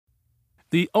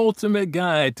The Ultimate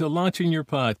Guide to Launching Your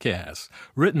Podcast,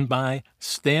 written by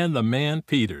Stan the Man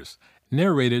Peters,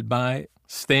 narrated by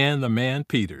Stan the Man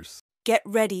Peters. Get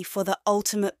ready for the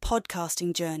ultimate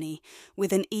podcasting journey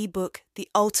with an ebook, The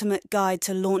Ultimate Guide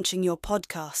to Launching Your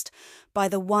Podcast, by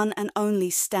the one and only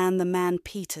Stan the Man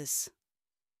Peters.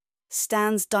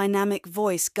 Stan's dynamic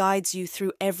voice guides you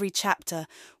through every chapter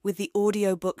with the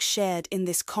audiobook shared in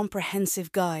this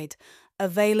comprehensive guide,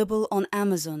 available on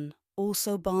Amazon,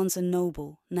 also Barnes &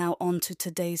 Noble. Now on to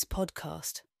today's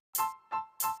podcast.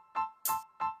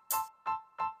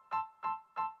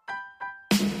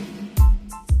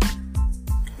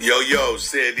 Yo,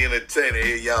 said the entertainer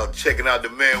here, y'all checking out the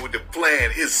man with the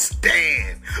plan. It's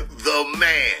Stan, the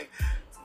man.